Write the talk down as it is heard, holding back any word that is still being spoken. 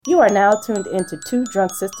You are now tuned into Two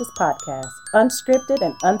Drunk Sisters podcast, unscripted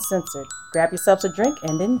and uncensored. Grab yourselves a drink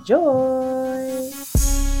and enjoy.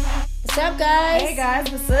 What's up, guys? Hey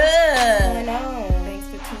guys, what's up? What's going on? Thanks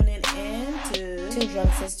for tuning in to Two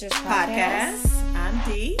Drunk Sisters podcast.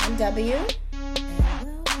 I'm D. I'm W.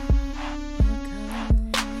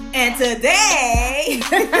 And today,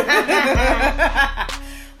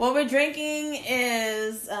 what we're drinking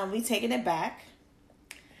is, we taking it back.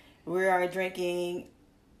 We are drinking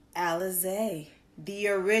Alizé, the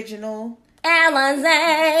original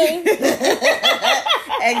Alizé.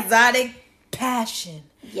 exotic passion.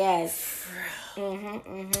 Yes.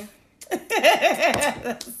 Mm-hmm.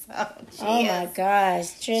 So, Oh my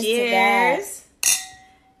gosh. Cheers to cheers.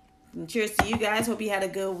 And cheers to you guys. Hope you had a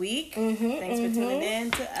good week. that. Thanks for tuning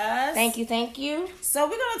in to us. Thank you. So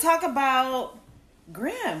we're going to talk about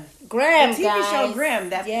Grimm. Grimm, The TV guys. show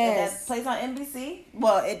Grimm that Yes. plays on NBC.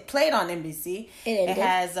 Well, it played on NBC. It ended.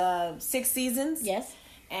 has 6 seasons. Yes.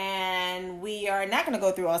 And we are not going to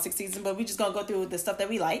go through all 6 seasons, but we're just going to go through the stuff that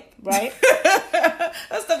we like. Right.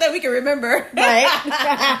 The stuff that we can remember.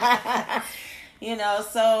 Right.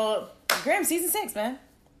 So Grimm season 6, man.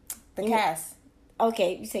 The cast.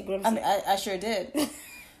 Okay, you said Grimm. I mean, I sure did.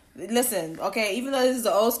 Listen, okay, even though this is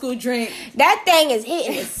an old school drink. That thing is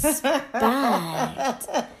hitting the spot.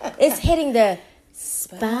 It's hitting the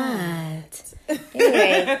spot.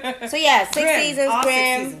 Anyway, so yeah, 6 Grimm, seasons, all 6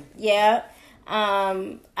 Grimm. seasons. Yeah.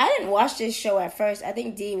 I didn't watch this show at first. I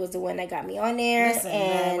think D was the one that got me on there. Listen,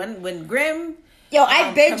 and man, when Grimm...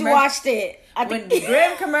 I binge watched it. When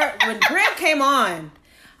Grimm came on,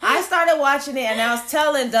 I started watching it and I was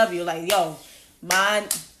telling W, like, yo,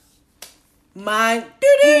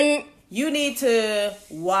 you need to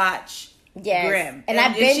watch Yes. Grimm. And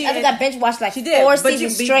I think I binge watched like she did, 4 but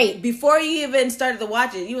seasons straight. Before you even started to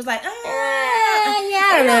watch it, you was like, yeah,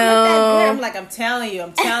 I don't know. know. I'm like, I'm telling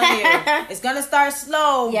you, it's gonna start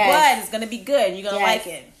slow, Yes. but it's gonna be good. You're gonna like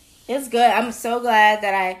it. It's good. I'm so glad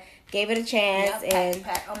that I gave it a chance. Yep, and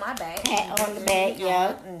pat on my back. Pat on the back,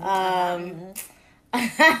 yeah.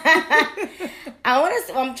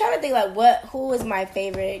 I'm trying to think who is my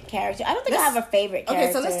favorite character. I don't think I have a favorite character.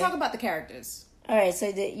 Okay, so let's talk about the characters. All right, so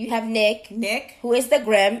you have Nick, who is the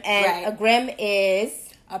Grimm, and Right. a Grimm is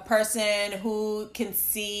a person who can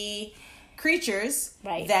see creatures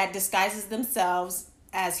that disguises themselves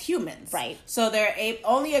as humans. Right. So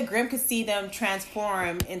only a Grimm could see them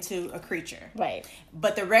transform into a creature. right.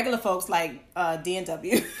 But the regular folks like D and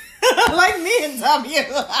W, like me and W,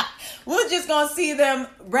 we're just gonna see them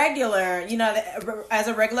regular, as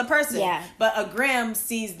a regular person. Yeah. But a Grimm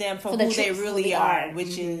sees them for who they really are,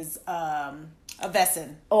 which is a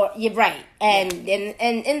Vesson. Or you're right, and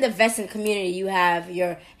in the Vesson community, you have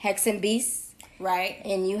your Hexen beasts, right,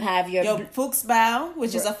 and you have your Fuchsbau,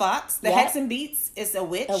 which is a fox. The Hexen beats is a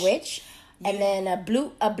witch. And then a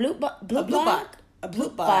blue bot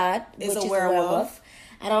is a werewolf.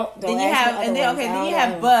 Then you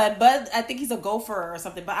have Bud. Bud, I think he's a gopher or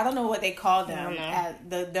something, but I don't know what they call them as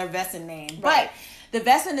their Vesson name. Right. But the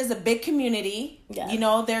Vesson is a big community.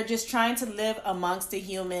 Yeah. They're just trying to live amongst the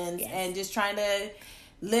humans and just trying to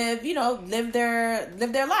live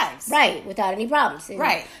their lives. Right, without any problems. And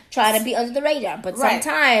right. Try to be under the radar. But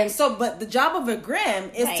sometimes but the job of a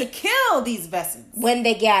Grimm is to kill these Vessons. When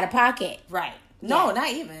they get out of pocket. Right. No, not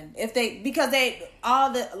even.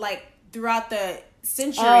 Throughout the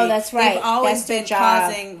century, that's right. They've always That's been their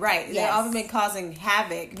job. causing They've always been causing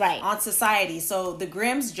havoc on society. So the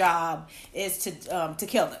Grimm's job is to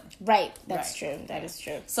kill them. Right. That's true. That is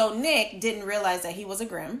true. So Nick didn't realize that he was a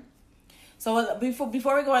Grimm. So before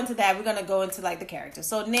we go into that, we're gonna go into the characters.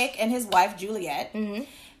 So Nick and his wife Juliet, and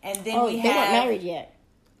then they weren't married yet.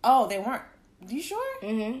 Oh, they weren't. You sure?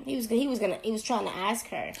 Mm-hmm. He was trying to ask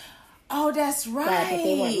her. Oh, that's right. But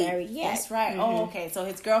they weren't married yet. That's right. Mm-hmm. Oh, okay. So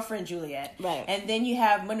his girlfriend Juliet. Right. And then you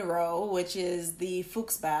have Monroe, which is the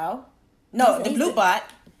Fuchsbau. No, the Blue Bot.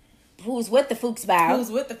 Who's with the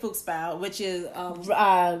Fuchsbau, which is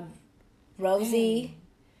Rosie.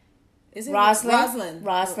 Is it Rosalind?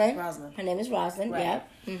 Rosalind. Her name is Rosalind. Right. Yep.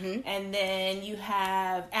 Mm-hmm. And then you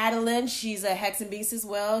have Adeline. She's a Hexen Beast as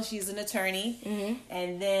well. She's an attorney. Mm-hmm.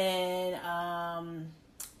 And then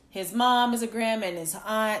his mom is a Grimm and his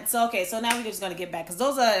aunt. So now we're just going to get back. Because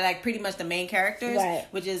those are pretty much the main characters. Right.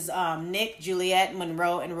 Which is Nick, Juliet,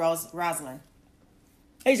 Monroe, and Rosalind.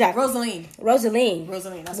 Exactly. Rosaline.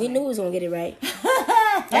 We knew we was going to get it right.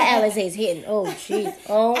 That Alizé is hitting. Oh, jeez.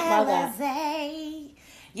 Oh, my God.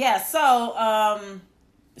 Yeah,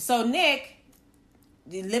 so Nick,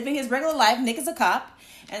 living his regular life. Nick is a cop.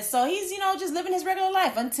 And so he's, just living his regular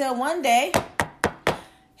life until one day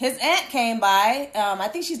His aunt came by. I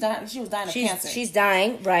think she was dying of cancer. She's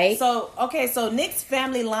dying, right? So Nick's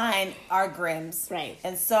family line are Grimms. Right.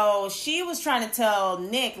 And so she was trying to tell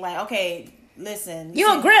Nick, like, okay, listen.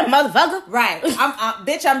 You a Grimm, motherfucker. Right.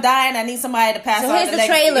 Bitch, I'm dying. I need somebody to pass on So here's the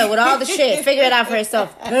legacy. trailer with all the shit. Figure it out for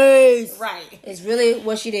yourself. Peace. Right. It's really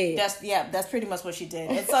what she did. That's pretty much what she did.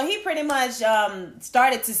 And so he pretty much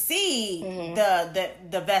started to see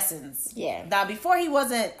the Vessons. Yeah. Now before he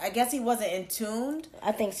wasn't in tuned.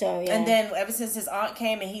 I think so, yeah. And then ever since his aunt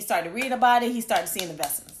came and he started reading about it, he started seeing the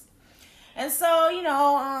Vessons. And so,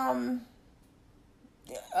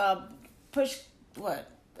 push what?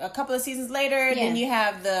 A couple of seasons later, then you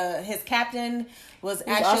have his captain who's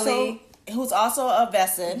also a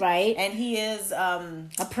Vesson, right? And he is a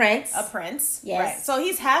prince. A prince, yes. Right. So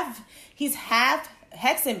he's half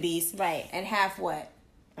Hexen beast, right? And half what?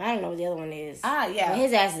 I don't know what the other one is. Yeah. But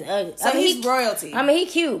his ass is ugly. So he's royalty. I mean, he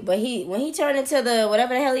cute, but when he turned into the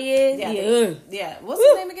whatever the hell he is, yeah. What's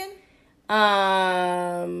his name again?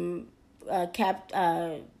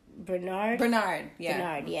 Bernard. Yeah.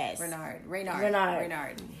 Bernard. Yes. Reynard. Right.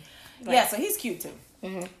 Yeah. So he's cute too.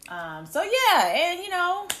 Mm-hmm. So yeah, and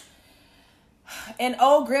in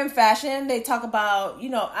old Grimm fashion, they talk about,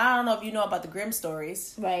 I don't know if you know about the Grimm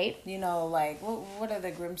stories. Right. Like, what are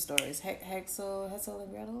the Grimm stories? Hansel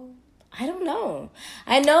and Gretel? I don't know.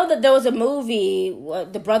 I know that there was a movie,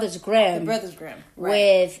 The Brothers Grimm. Right.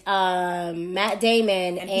 With Matt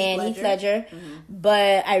Damon and Heath Ledger. Mm-hmm.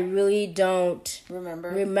 But I really don't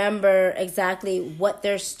remember exactly what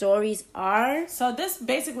their stories are. So this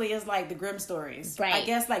basically is like the Grimm stories. Right. I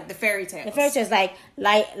guess like the fairy tales. The fairy tales like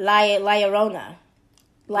La Llorona.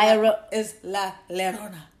 Is La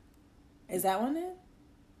Llorona. Is that one it?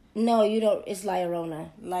 No, you don't. It's La Llorona.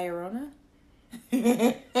 La Llorona?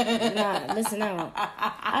 Nah, listen now.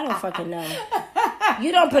 I don't fucking know.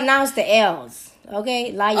 You don't pronounce the L's,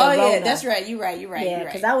 okay? La Llorona. Oh yeah, that's right. You're right. Yeah,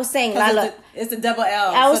 because I was saying La. It's the double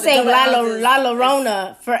L. I was saying La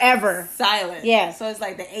Llorona forever. Silent. Yeah. So it's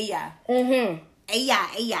like the Aya. Mm-hmm.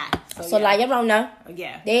 Aya. So La Llorona.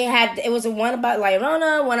 Yeah. It was one about La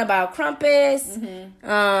Llorona, one about Krampus.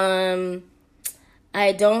 Mm-hmm.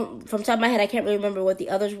 I don't, from the top of my head, I can't really remember what the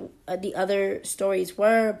other stories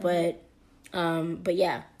were, but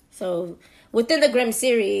yeah. So within the Grimm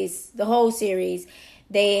series, the whole series,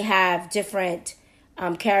 they have different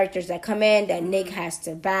characters that come in that Nick has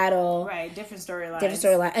to battle. Right, different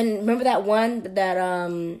storylines. And remember that one that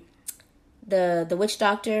the witch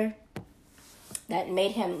doctor that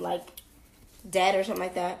made him like dead or something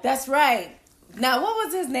like that? That's right. Now, what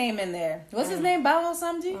was his name in there? Was his name Bao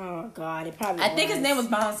Samji? Oh God, it probably. I think his name was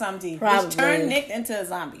Bao Samji. Probably. Which turned Nick into a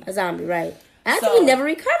zombie. A zombie, right? I think he never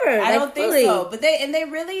recovered. I don't think so. But they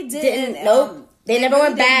really didn't. Nope. They never really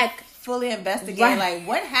went back. Fully investigate, right. Like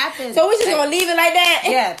what happened. So we just gonna leave it like that?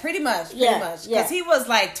 Yeah, pretty much. Because he was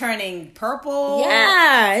like turning purple.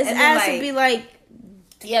 Yeah, his ass would be like.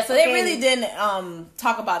 Yeah, so they really didn't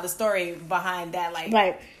talk about the story behind that. Like,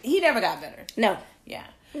 right. He never got better. No. Yeah.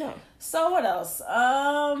 No. So what else?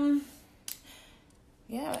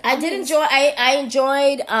 Yeah, I did enjoy. I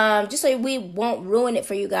enjoyed. Just so we won't ruin it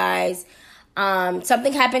for you guys.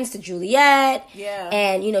 Something happens to Juliet. Yeah.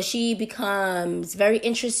 And she becomes very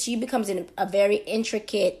She becomes a very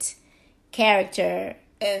intricate character.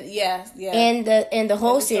 And in the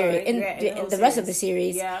whole series, in the rest of the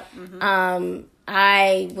series. Yeah. Mm-hmm.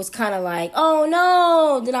 I was kind of like, oh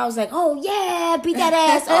no. Then I was like, oh yeah, beat that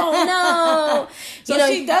ass. Oh no. So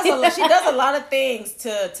she does a lot of things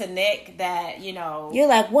to Nick that You're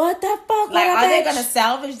like, what the fuck? Like, are they gonna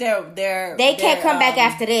salvage their? They can't come back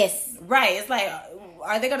after this. Right. It's like,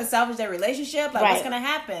 are they gonna salvage their relationship? Like, what's gonna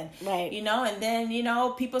happen? Right. And then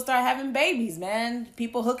people start having babies, man.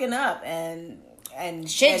 People hooking up and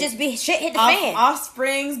shit hit the fan.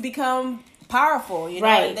 Offsprings become powerful,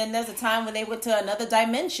 right. And then there's a time when they went to another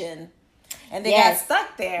dimension and they got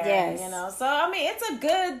stuck there. Yes. So I mean, it's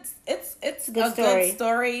a good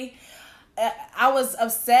story. I was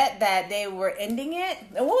upset that they were ending it.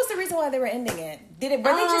 And what was the reason why they were ending it?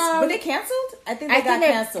 Were they canceled? I think they got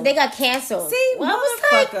canceled. They got canceled. See, well, I was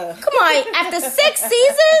like, come on, after 6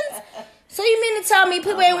 seasons. So you mean to tell me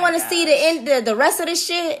people ain't want to see the rest of this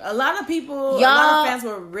shit? A lot of people, a lot of fans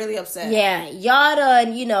were really upset. Yeah, y'all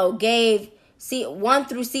done, gave 1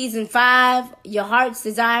 through season 5 your heart's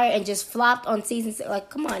desire and just flopped on season 6. Like,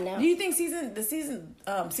 come on now. Do you think season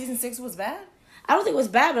 6 was bad? I don't think it was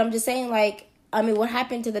bad, but I'm just saying, like, I mean, what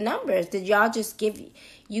happened to the numbers? Did y'all just give?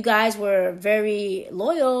 You guys were very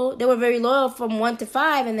loyal. They were very loyal from 1 to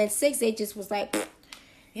 5, and then 6, they just was like.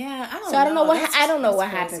 Yeah, I don't know. So I don't know what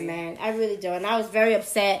happened, man. I really don't. And I was very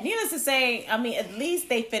upset. Needless to say, I mean, at least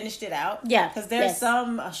they finished it out. Yeah. Because there's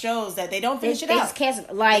some shows that they don't finish it out. They just cancel,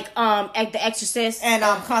 like The Exorcist. And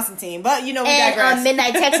Constantine. But, we digress. And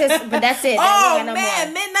Midnight Texas, but that's it. Oh,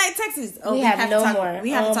 man, Midnight Texas. Oh, we have no more.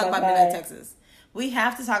 We have to talk about Midnight Texas. We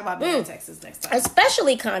have to talk about Midnight Texas next time.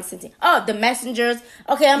 Especially Constantine. Oh, The Messengers.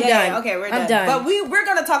 Okay, I'm done. Okay, we're done. But we're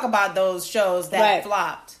going to talk about those shows that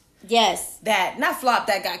flopped. Yes. That not flopped,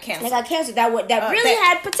 that got canceled. That got canceled. That really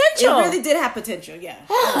had potential. It really did have potential, yeah.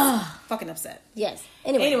 I was fucking upset. Yes.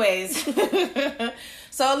 Anyways.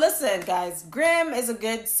 So listen, guys, Grimm is a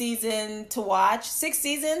good season to watch. 6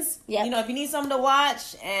 seasons. Yeah. If you need something to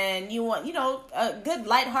watch and you want, a good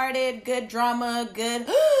lighthearted, good drama, good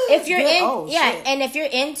if you're and if you're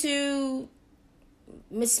into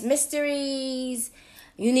mysteries,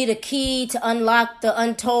 you need a key to unlock the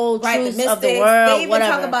untold truths of the world. They even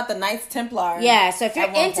talk about the Knights Templar. Yeah, so if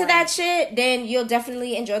you're into that shit, then you'll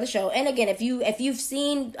definitely enjoy the show. And again, if you've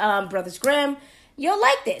seen Brothers Grimm, you'll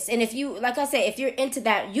like this. And if you, like I say, if you're into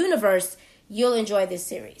that universe, you'll enjoy this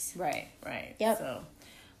series. Right. Yep. So,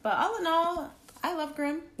 but all in all, I love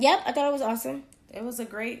Grimm. Yep, I thought it was awesome. It was a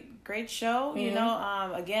great show.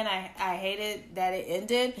 Mm-hmm. Again, I hated that it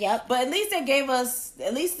ended. Yep. But at least it gave us,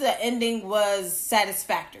 at least the ending was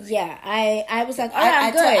satisfactory. Yeah, I was like,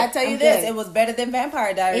 I'm good. I tell you this, it was better than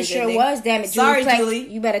Vampire Diaries. It sure was. Damn it, Julie. Sorry, Julie.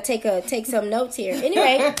 You better take some notes here.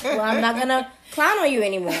 Anyway, well, I'm not gonna clown on you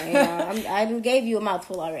anymore. I gave you a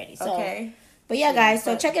mouthful already. So. Okay. But yeah, guys,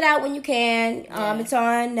 so check it out when you can. Yeah. It's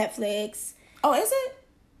on Netflix. Oh, is it?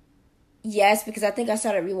 Yes, because I think I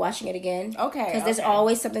started rewatching it again. Okay. Because there's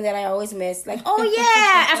always something that I always miss. Like, oh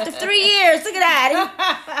yeah, after 3 years, look at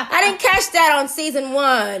that. I didn't catch that on season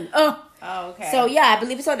 1. Oh, okay. So yeah, I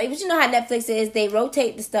believe it's on. But you know how Netflix is? They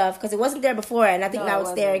rotate the stuff because it wasn't there before, and I think now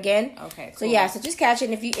it's there again. Okay. Cool. So yeah, so just catch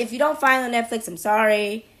it. And if you don't find it on Netflix, I'm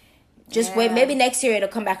sorry. Just wait. Maybe next year it'll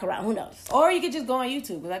come back around. Who knows? Or you could just go on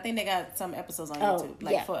YouTube because I think they got some episodes on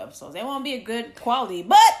YouTube, 4 episodes. They won't be a good quality,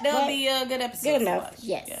 but they'll be a good episode. Good enough.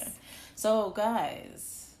 Yes. Yeah. So,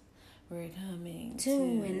 guys, we're coming to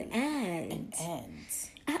an end.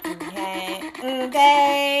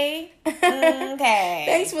 Okay.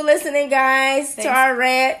 Thanks for listening, guys, to our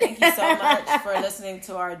rant. Thank you so much for listening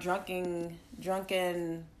to our drunken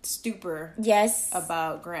stupor. Yes.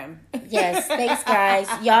 About Grimm. Yes. Thanks, guys.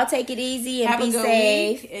 Y'all take it easy and be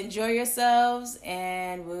safe. Week. Enjoy yourselves,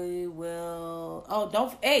 and we will. Oh,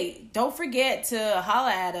 don't forget to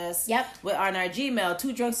holla at us. Yep. On our Gmail,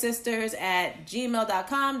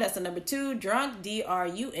 2drunksisters@gmail.com. That's the number 2 drunk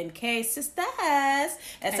DRUNK sisters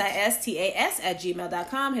SISTAS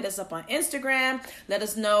 @gmail.com. Hit us up on Instagram. Let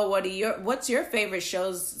us know what's your favorite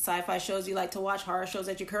shows, sci-fi shows you like to watch, horror shows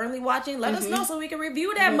that you're currently watching. Let us know so we can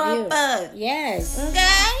review that motherfucker. Yes.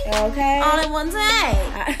 Okay. All in one day.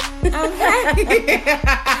 Okay.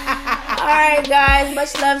 All right, guys.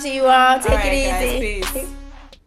 Much love to you all. Take it easy. Guys, peace.